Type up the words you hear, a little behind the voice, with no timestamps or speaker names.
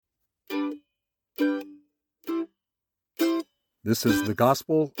This is the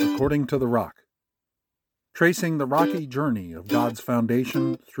Gospel according to the Rock, tracing the rocky journey of God's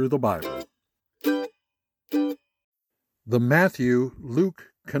foundation through the Bible. The Matthew-Luke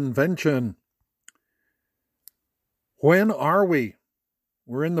Convention. When are we?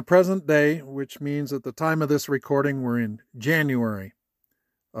 We're in the present day, which means at the time of this recording, we're in January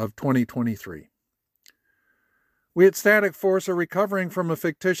of 2023. We at Static Force are recovering from a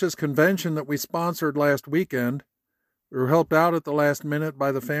fictitious convention that we sponsored last weekend. We were helped out at the last minute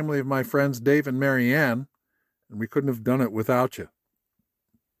by the family of my friends Dave and Mary Ann, and we couldn't have done it without you.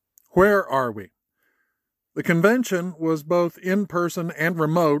 Where are we? The convention was both in-person and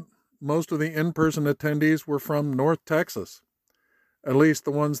remote. Most of the in-person attendees were from North Texas, at least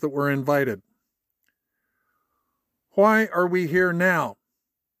the ones that were invited. Why are we here now?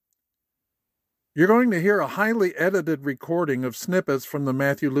 You're going to hear a highly edited recording of snippets from the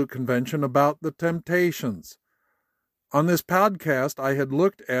Matthew-Luke Convention about the temptations. On this podcast, I had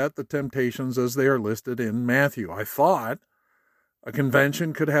looked at the temptations as they are listed in Matthew. I thought a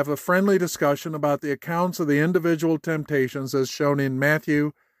convention could have a friendly discussion about the accounts of the individual temptations as shown in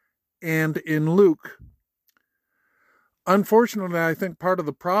Matthew and in Luke. Unfortunately, I think part of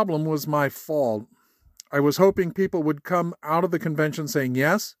the problem was my fault. I was hoping people would come out of the convention saying,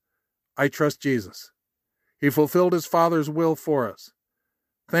 yes, I trust Jesus. He fulfilled his Father's will for us.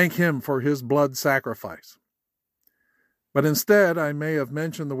 Thank him for his blood sacrifice. But instead, I may have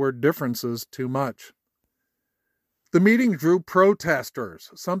mentioned the word differences too much. The meeting drew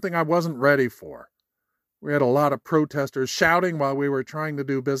protesters, something I wasn't ready for. We had a lot of protesters shouting while we were trying to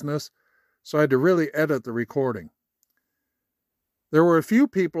do business, so I had to really edit the recording. There were a few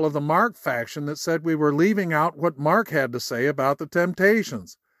people of the Mark faction that said we were leaving out what Mark had to say about the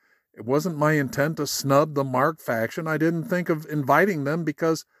temptations. It wasn't my intent to snub the Mark faction. I didn't think of inviting them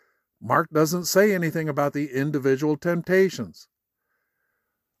because Mark doesn't say anything about the individual temptations.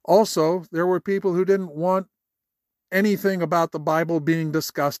 Also, there were people who didn't want anything about the Bible being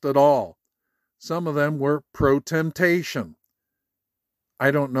discussed at all. Some of them were pro-temptation.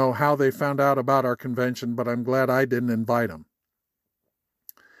 I don't know how they found out about our convention, but I'm glad I didn't invite them.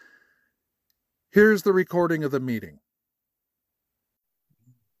 Here's the recording of the meeting.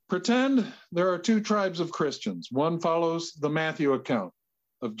 Pretend there are two tribes of Christians. One follows the Matthew account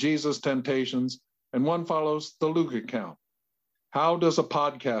of Jesus' temptations, and one follows the Luke account. How does a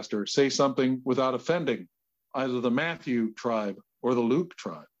podcaster say something without offending either the Matthew tribe or the Luke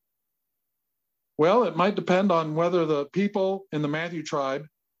tribe? Well, it might depend on whether the people in the Matthew tribe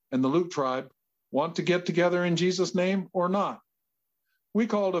and the Luke tribe want to get together in Jesus' name or not. We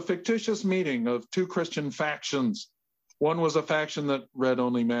called a fictitious meeting of two Christian factions. One was a faction that read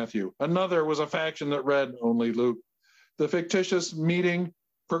only Matthew. Another was a faction that read only Luke. The fictitious meeting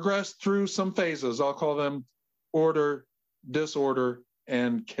progressed through some phases. I'll call them order, disorder,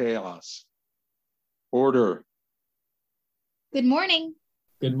 and chaos. Order. Good morning.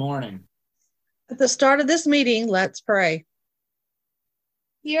 Good morning. At the start of this meeting, let's pray.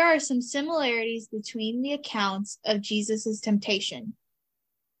 Here are some similarities between the accounts of Jesus' temptation.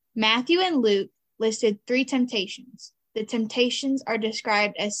 Matthew and Luke listed 3 temptations. The temptations are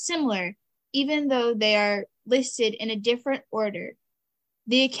described as similar, even though they are listed in a different order.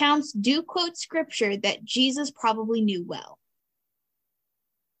 The accounts do quote scripture that Jesus probably knew well.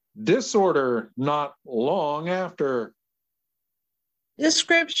 Disorder not long after. This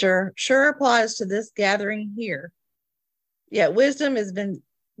scripture sure applies to this gathering here. Yet wisdom has been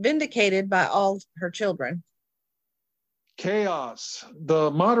vindicated by all her children. Chaos. The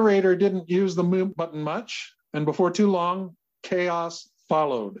moderator didn't use the mute button much, and before too long, chaos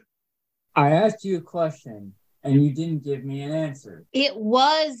followed. I asked you a question, and you didn't give me an answer. It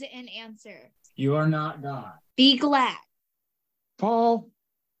was an answer. You are not God. Be glad. Paul,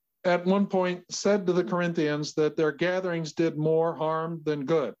 at one point, said to the Corinthians that their gatherings did more harm than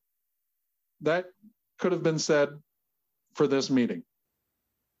good. That could have been said for this meeting.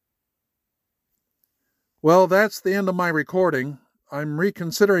 Well, that's the end of my recording. I'm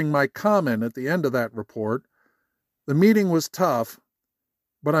reconsidering my comment at the end of that report. The meeting was tough,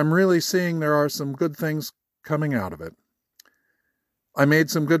 but I'm really seeing there are some good things coming out of it. I made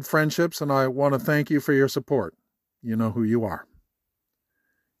some good friendships, and I want to thank you for your support. You know who you are.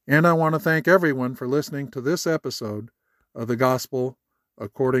 And I want to thank everyone for listening to this episode of the Gospel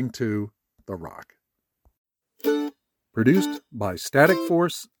According to the Rock. Produced by Static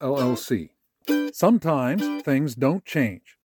Force, LLC. Sometimes things don't change.